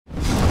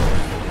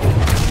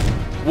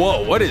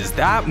whoa, what is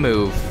that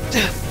move?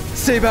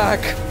 Stay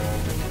back.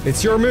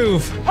 It's your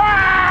move.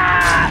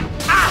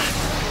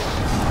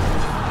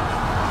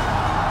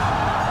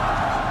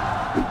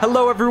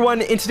 Hello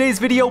everyone, in today's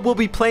video we'll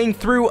be playing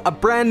through a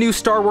brand new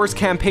Star Wars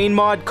campaign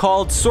mod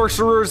called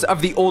Sorcerers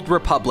of the Old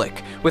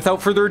Republic.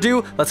 Without further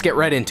ado, let's get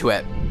right into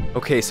it.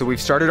 Okay, so we've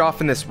started off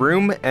in this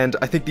room, and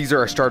I think these are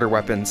our starter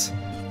weapons.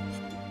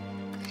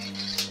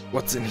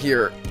 What's in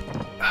here?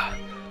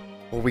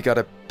 Well, we got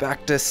a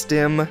Bacta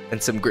stim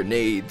and some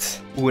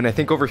grenades. Ooh, and I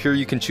think over here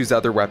you can choose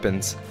other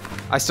weapons.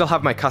 I still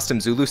have my custom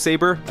Zulu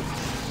saber,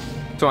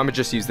 so I'm gonna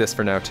just use this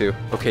for now too.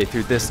 Okay,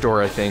 through this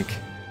door I think.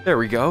 There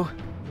we go.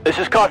 This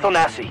is Carthel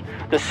Nassi.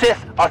 The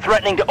Sith are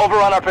threatening to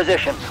overrun our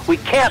position. We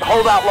can't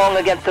hold out long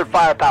against their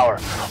firepower.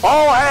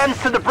 All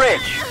hands to the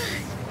bridge!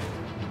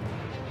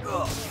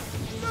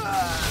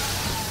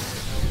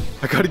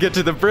 I gotta get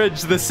to the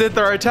bridge. The Sith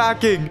are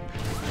attacking.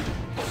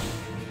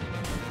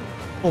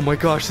 Oh my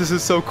gosh, this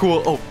is so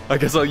cool. Oh, I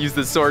guess I'll use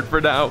the sword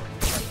for now.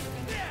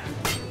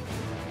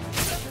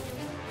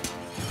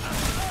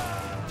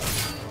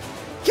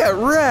 Get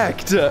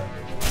wrecked!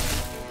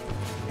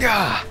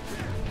 Yeah.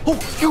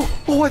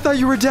 Oh, I thought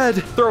you were dead.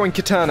 Throwing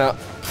katana.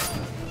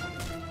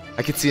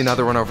 I can see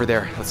another one over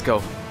there. Let's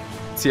go.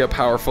 See how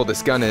powerful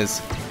this gun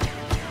is.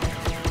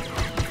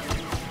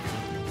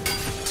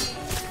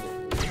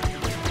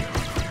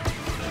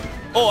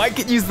 Oh, I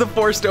can use the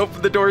Force to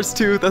open the doors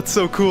too. That's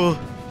so cool.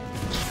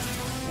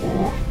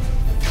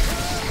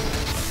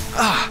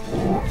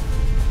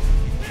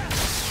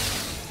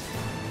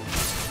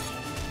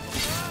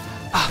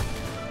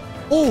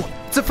 Oh,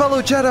 it's a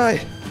fellow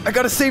Jedi. I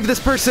gotta save this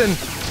person.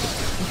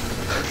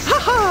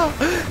 Haha!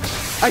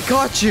 I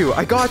got you.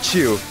 I got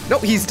you. No,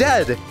 he's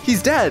dead.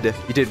 He's dead.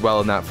 You did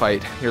well in that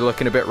fight. You're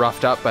looking a bit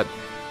roughed up, but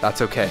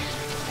that's okay.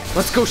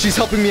 Let's go. She's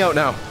helping me out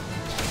now.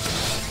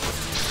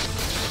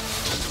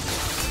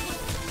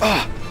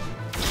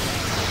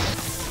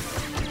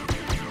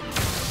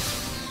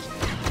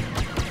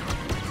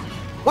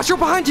 Watch out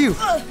behind you!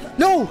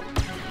 No!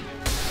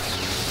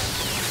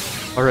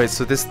 Alright,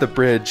 so this is the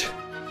bridge.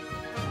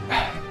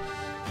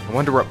 I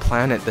wonder what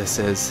planet this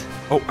is.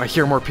 Oh, I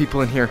hear more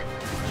people in here.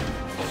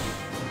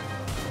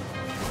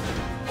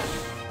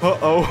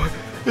 Uh-oh.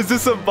 Is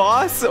this a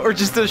boss or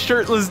just a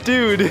shirtless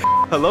dude?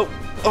 Hello?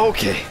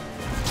 Okay.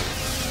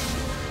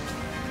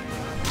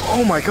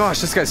 Oh my gosh,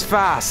 this guy's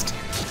fast.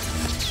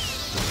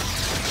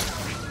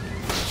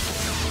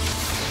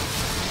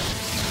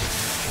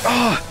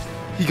 Ah,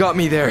 he got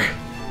me there.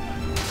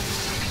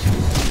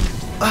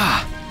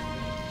 Ah.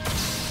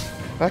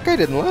 That guy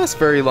didn't last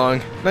very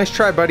long. Nice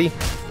try, buddy.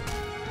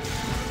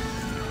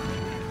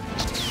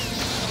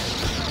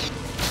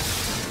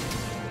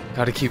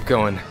 Gotta keep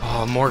going.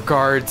 Oh, more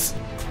guards.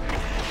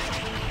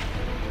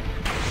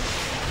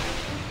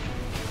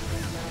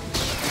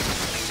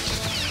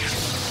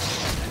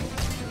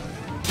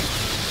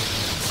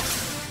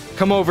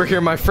 Come over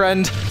here, my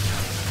friend.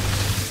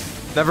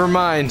 Never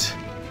mind.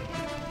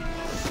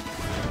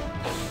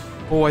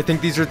 Oh, I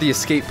think these are the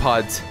escape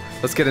pods.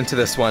 Let's get into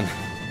this one.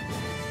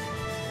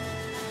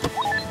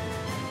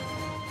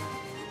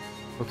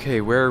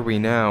 Okay, where are we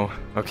now?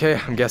 Okay,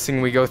 I'm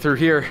guessing we go through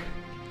here.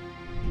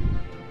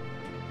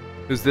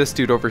 Who's this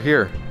dude over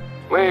here?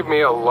 Leave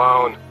me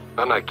alone.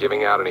 I'm not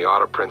giving out any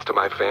auto prints to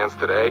my fans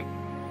today.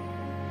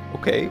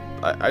 Okay,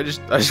 I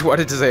just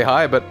wanted to say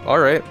hi, but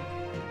alright.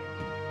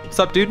 What's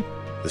up, dude?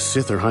 The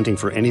Sith are hunting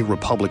for any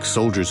Republic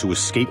soldiers who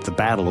escaped the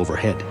battle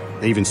overhead.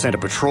 They even sent a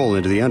patrol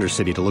into the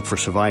Undercity to look for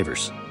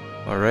survivors.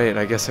 Alright,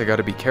 I guess I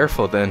gotta be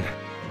careful then.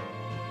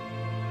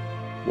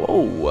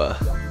 Whoa.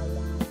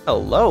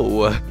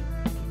 Hello.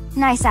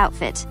 Nice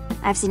outfit.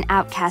 I've seen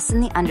outcasts in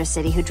the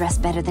Undercity who dress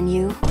better than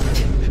you.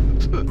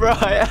 Bro,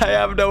 I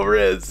have no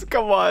riz.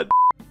 Come on.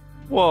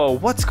 Whoa,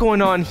 what's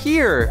going on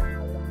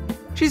here?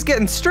 She's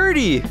getting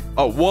sturdy.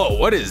 Oh, whoa,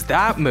 what is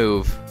that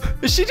move?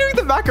 Is she doing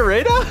the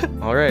Macarena?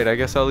 Alright, I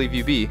guess I'll leave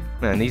you be.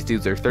 Man, these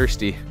dudes are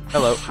thirsty.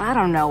 Hello. I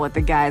don't know what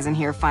the guys in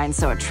here find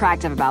so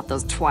attractive about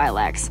those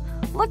Twi'leks.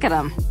 Look at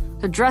them.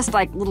 They're dressed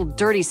like little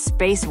dirty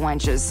space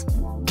wenches.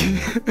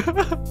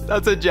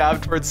 That's a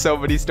jab towards so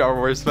many Star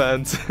Wars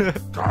fans.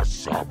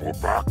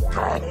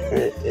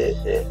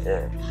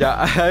 Yeah,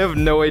 I have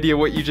no idea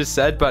what you just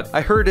said, but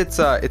I heard it's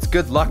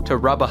good luck to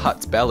rub a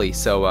Hutt's belly,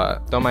 so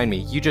don't mind me.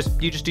 You just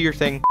do your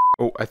thing.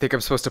 Oh, I think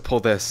I'm supposed to pull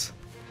this.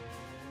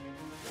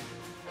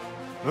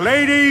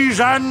 Ladies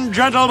and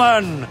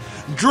gentlemen,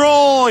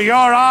 draw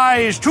your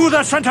eyes to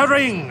the center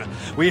ring.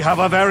 We have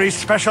a very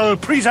special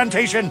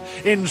presentation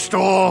in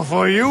store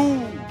for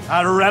you.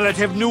 A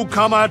relative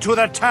newcomer to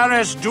the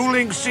terrace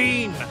dueling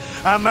scene,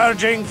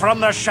 emerging from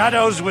the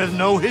shadows with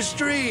no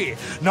history,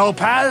 no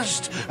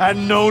past,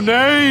 and no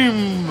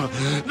name.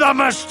 The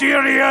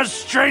mysterious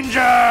stranger!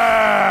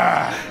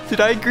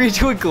 Did I agree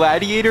to a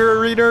gladiator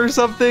arena or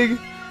something?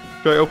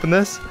 Do I open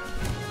this?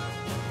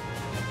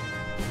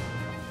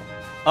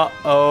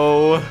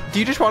 Uh-oh. Do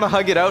you just want to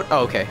hug it out?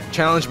 Oh, okay.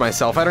 Challenge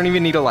myself. I don't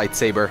even need a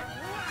lightsaber.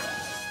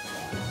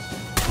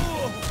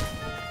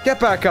 Get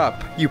back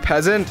up, you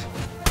peasant.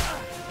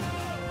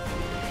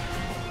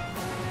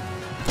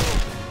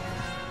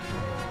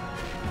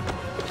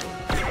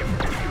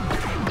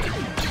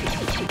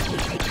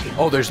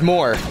 Oh, there's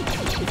more.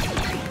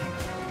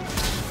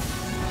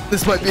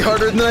 This might be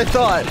harder than I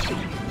thought.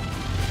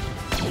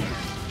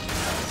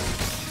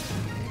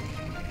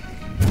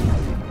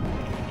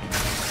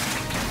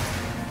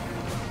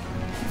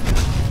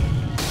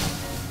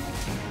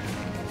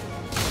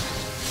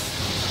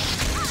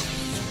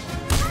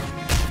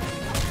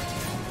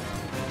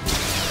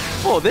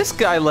 Oh, this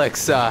guy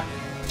looks,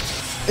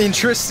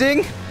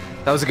 interesting.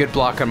 That was a good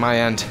block on my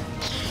end.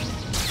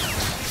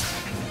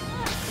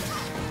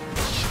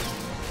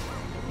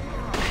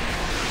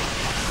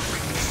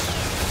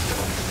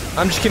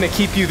 I'm just gonna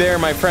keep you there,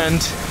 my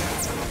friend.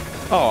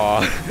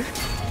 Aww.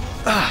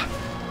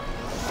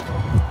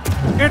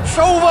 It's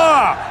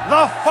over!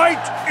 The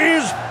fight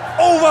is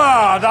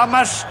over! The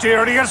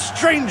mysterious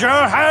stranger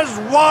has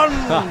won!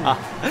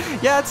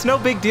 Yeah, it's no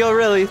big deal,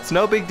 really. It's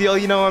no big deal.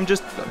 You know, I'm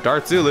just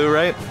Darth Zulu,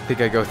 right? I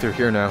think I go through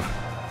here now.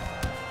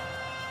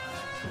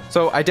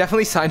 So I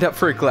definitely signed up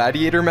for a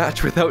gladiator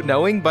match without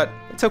knowing, but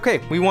it's okay.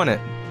 We won it.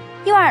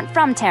 You aren't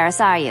from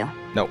Terrace, are you?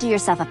 No. Do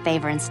yourself a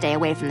favor and stay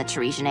away from the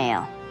Teresian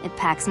ale. It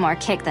packs more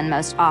kick than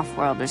most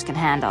off-worlders can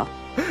handle.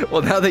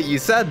 Well, now that you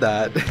said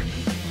that.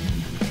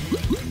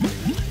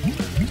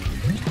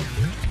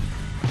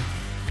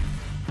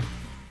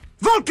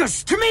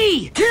 Vulcus, to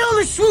me! Kill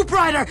the swoop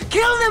rider!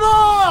 Kill them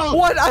all!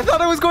 What? I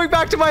thought I was going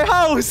back to my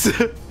house!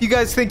 You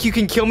guys think you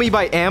can kill me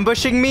by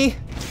ambushing me?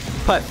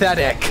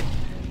 Pathetic.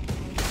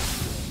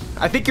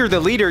 I think you're the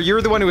leader.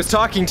 You're the one who was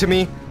talking to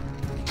me.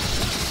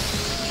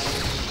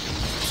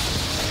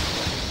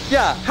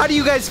 Yeah, how do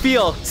you guys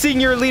feel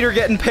seeing your leader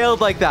get impaled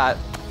like that?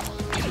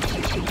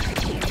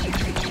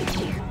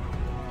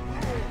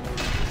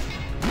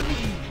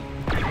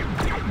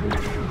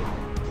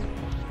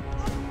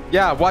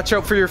 Yeah, watch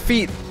out for your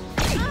feet.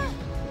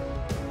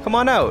 Come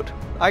on out.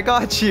 I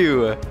got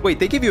you. Wait,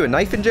 they give you a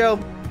knife in jail?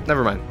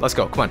 Never mind. Let's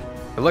go. Come on.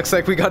 It looks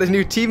like we got a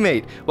new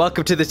teammate.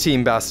 Welcome to the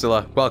team,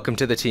 Bastila. Welcome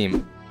to the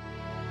team.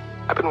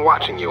 I've been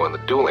watching you on the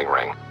dueling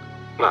ring.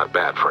 Not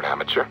bad for an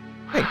amateur.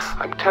 Thanks.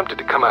 I'm tempted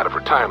to come out of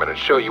retirement and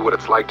show you what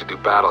it's like to do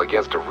battle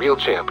against a real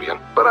champion,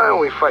 but I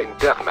only fight in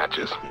death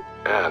matches.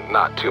 And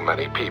not too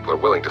many people are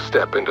willing to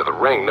step into the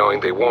ring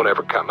knowing they won't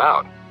ever come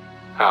out.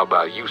 How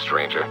about you,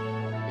 stranger?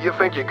 You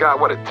think you got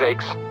what it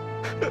takes?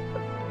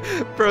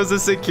 Bro's a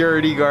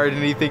security guard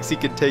and he thinks he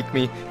can take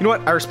me. You know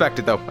what? I respect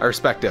it, though. I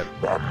respect it.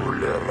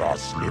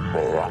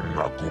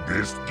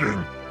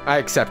 I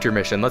accept your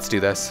mission. Let's do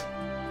this.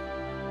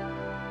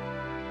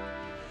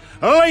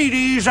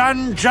 Ladies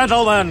and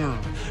gentlemen,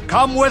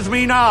 come with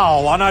me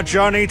now on a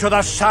journey to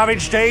the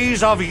savage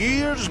days of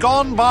years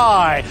gone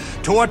by,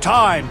 to a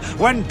time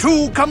when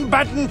two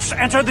combatants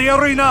entered the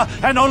arena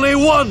and only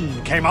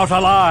one came out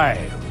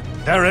alive.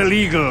 They're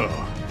illegal.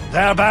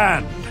 They're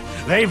banned.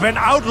 They've been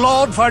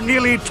outlawed for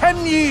nearly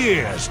 10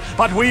 years,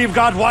 but we've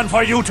got one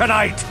for you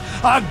tonight.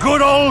 A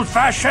good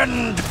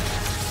old-fashioned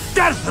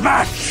death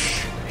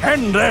match.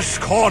 In this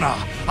corner,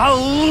 a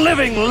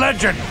living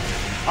legend.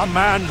 A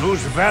man whose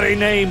very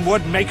name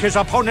would make his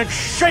opponents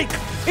shake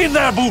in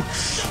their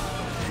boots.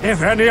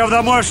 If any of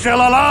them were still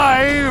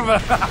alive.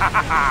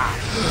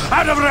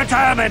 Out of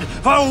retirement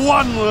for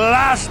one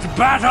last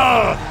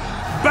battle.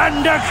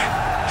 Bendak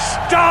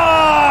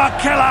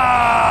Starkiller!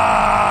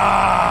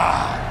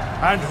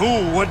 And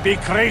who would be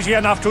crazy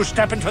enough to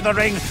step into the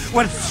ring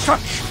with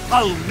such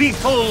a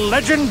lethal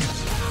legend?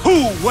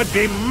 Who would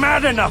be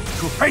mad enough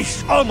to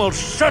face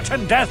almost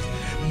certain death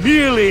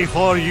merely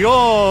for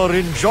your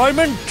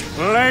enjoyment?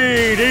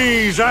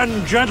 Ladies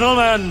and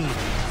gentlemen,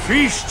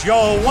 feast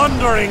your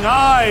wondering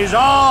eyes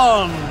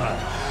on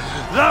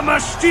the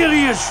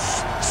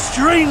mysterious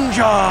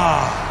stranger.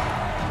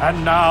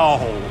 And now,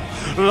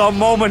 the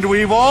moment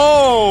we've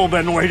all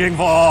been waiting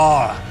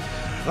for.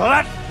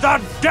 Let the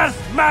death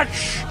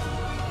match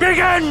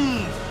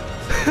begin!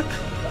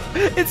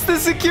 It's the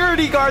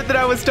security guard that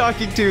I was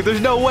talking to.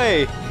 There's no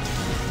way.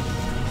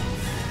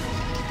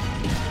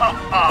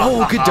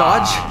 Oh, good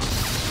dodge.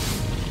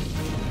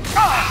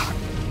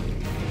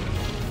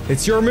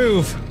 It's your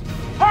move.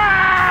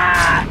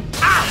 I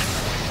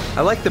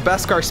like the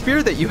Beskar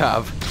spear that you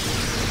have.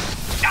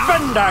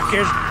 Bendak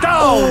is down!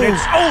 Oh.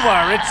 It's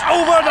over! It's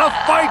over! The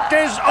fight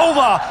is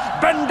over!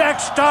 Bendak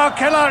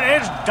Starkiller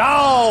is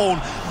down!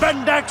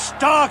 Bendak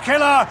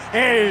Starkiller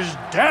is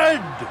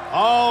dead!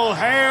 All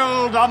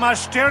hail the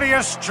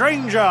mysterious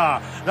stranger,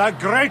 the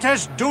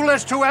greatest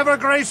duelist to ever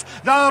grace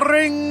the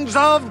rings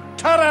of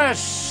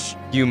Terrace!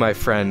 You, my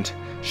friend,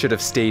 should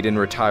have stayed in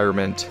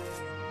retirement.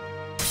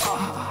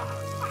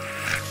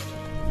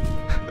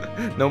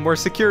 No more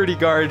security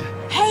guard.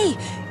 Hey,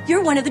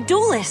 you're one of the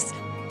duelists.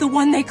 The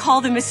one they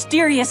call the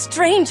mysterious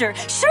stranger.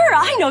 Sure,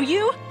 I know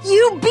you.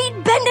 You beat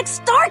Bendak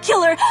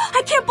Starkiller.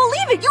 I can't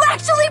believe it. You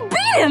actually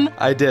beat him.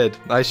 I did.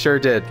 I sure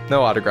did.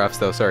 No autographs,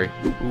 though. Sorry.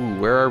 Ooh,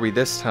 where are we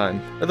this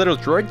time? A little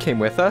droid came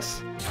with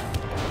us.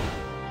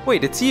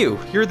 Wait, it's you.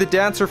 You're the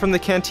dancer from the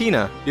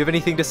cantina. You have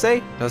anything to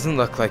say? Doesn't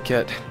look like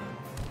it.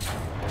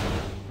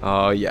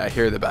 Oh, yeah.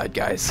 Here are the bad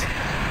guys.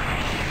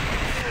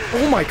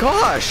 Oh, my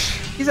gosh.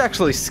 He's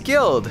actually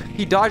skilled.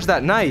 He dodged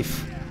that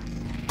knife.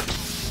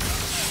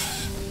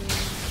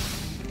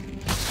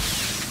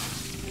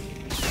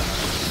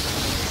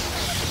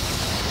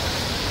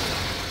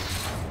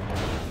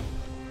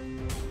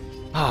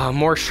 Ah,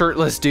 more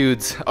shirtless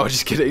dudes. Oh,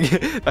 just kidding.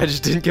 I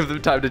just didn't give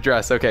them time to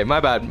dress. Okay, my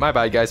bad. My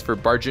bad, guys, for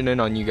barging in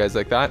on you guys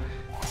like that.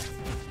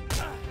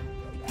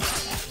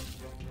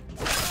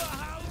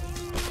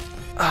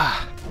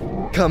 Ah,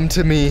 come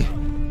to me.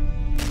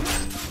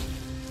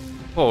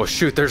 Oh,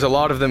 shoot, there's a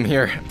lot of them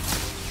here.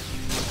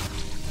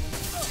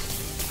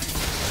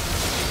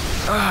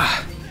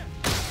 Ah.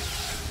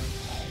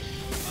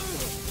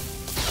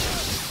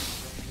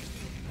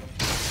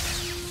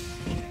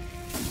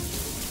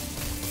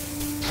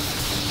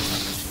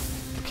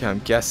 Okay, I'm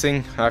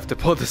guessing I have to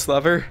pull this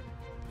lever.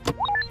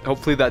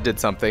 Hopefully that did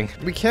something.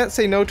 We can't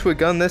say no to a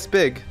gun this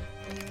big.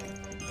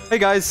 Hey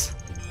guys.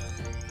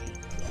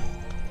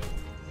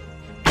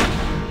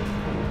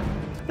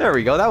 There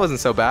we go, that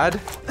wasn't so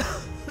bad.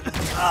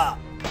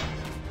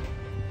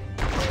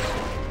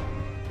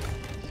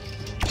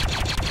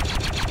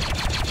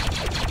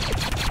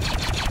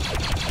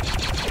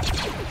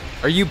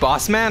 Are you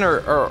boss man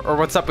or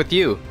what's up with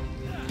you?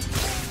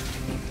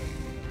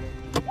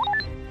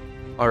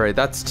 All right,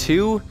 that's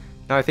 2.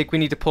 Now I think we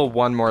need to pull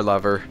 1 more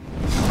lever.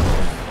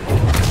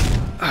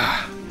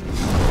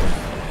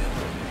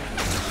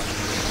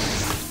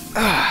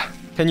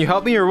 Can you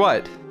help me or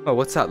what? Oh,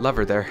 what's that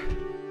lever there?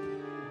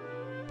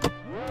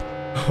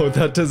 Oh,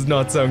 that does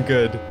not sound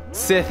good.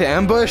 Sith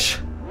ambush?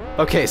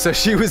 Okay, so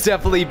she was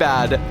definitely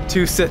bad.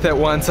 2 Sith at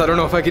once. I don't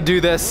know if I could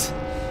do this.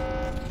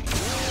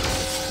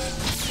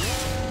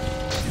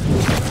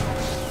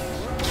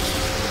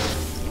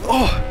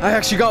 Oh, I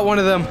actually got one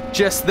of them.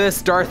 Just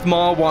this Darth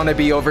Maul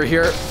wannabe over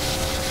here.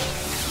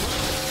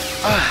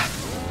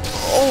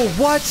 Oh,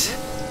 what?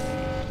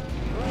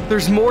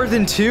 There's more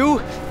than 2?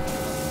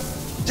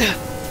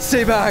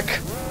 Stay back.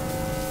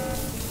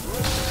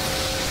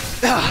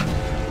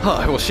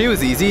 Oh, well, she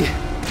was easy.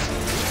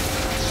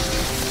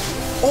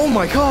 Oh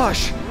my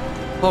gosh.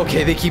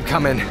 Okay, they keep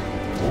coming.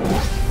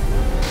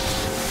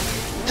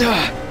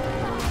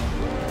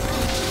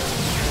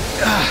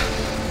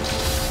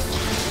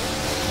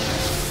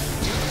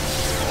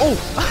 Oh,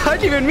 I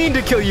didn't even mean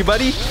to kill you,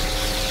 buddy.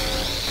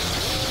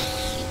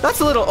 That's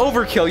a little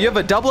overkill. You have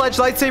a double-edged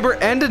lightsaber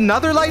and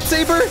another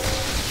lightsaber?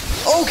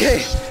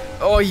 Okay.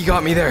 Oh, you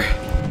got me there.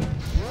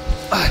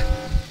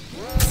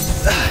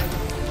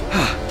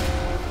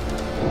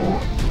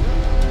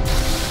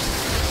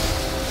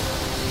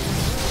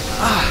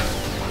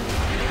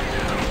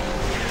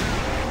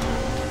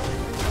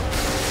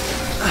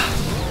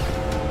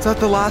 Is that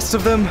the last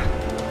of them?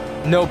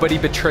 Nobody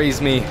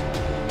betrays me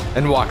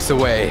and walks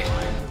away.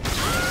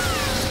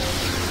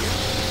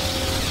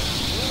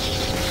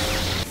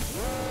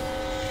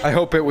 I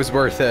hope it was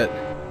worth it.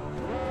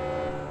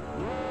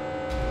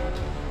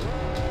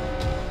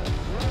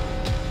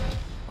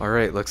 All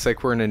right, looks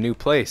like we're in a new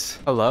place.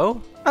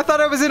 Hello? I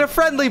thought I was in a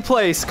friendly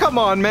place. Come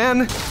on,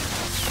 man.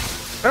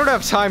 I don't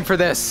have time for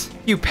this,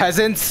 you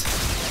peasants.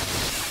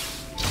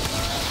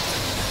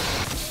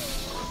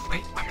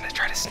 Wait, I'm gonna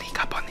try to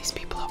sneak up on these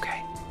people,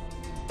 okay?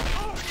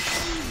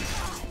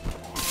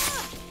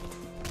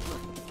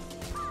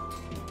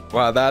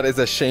 Wow, that is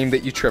a shame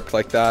that you tripped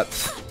like that.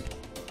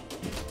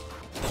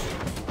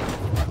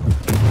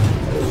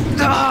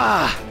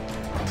 Ah!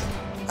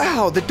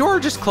 Ow, the door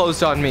just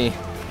closed on me.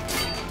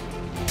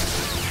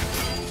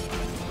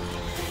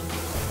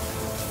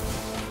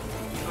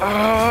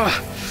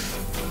 Ah!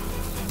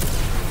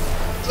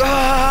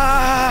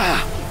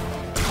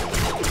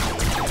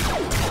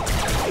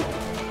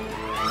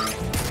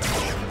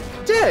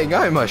 Dang,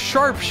 I'm a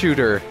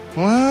sharpshooter.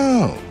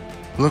 Wow,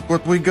 look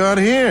what we got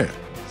here.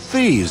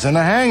 Thieves in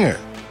a hangar.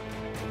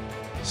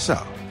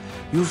 So,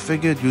 you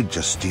figured you'd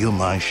just steal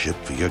my ship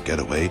for your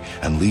getaway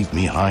and leave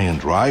me high and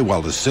dry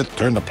while the Sith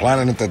turn the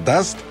planet into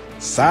dust?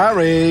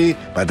 Sorry,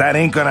 but that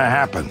ain't gonna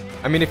happen.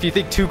 I mean, if you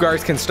think 2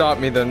 guards can stop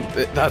me, then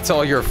that's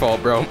all your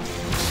fault, bro.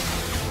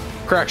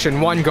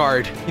 Correction, 1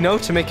 guard. You know,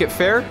 to make it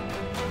fair,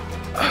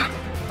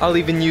 I'll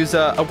even use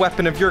a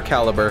weapon of your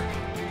caliber.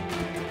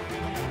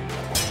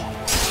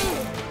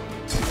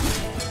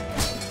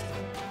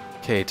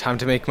 Okay, time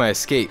to make my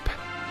escape.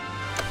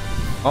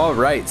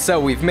 Alright, so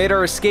we've made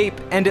our escape,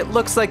 and it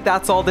looks like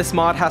that's all this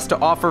mod has to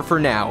offer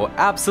for now.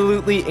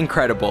 Absolutely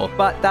incredible.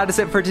 But that is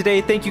it for today.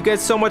 Thank you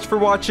guys so much for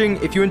watching.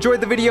 If you enjoyed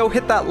the video,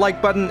 hit that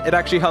like button. It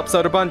actually helps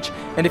out a bunch.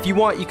 And if you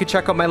want, you can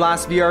check out my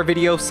last VR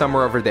video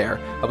somewhere over there.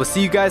 I will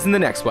see you guys in the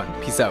next one.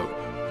 Peace out.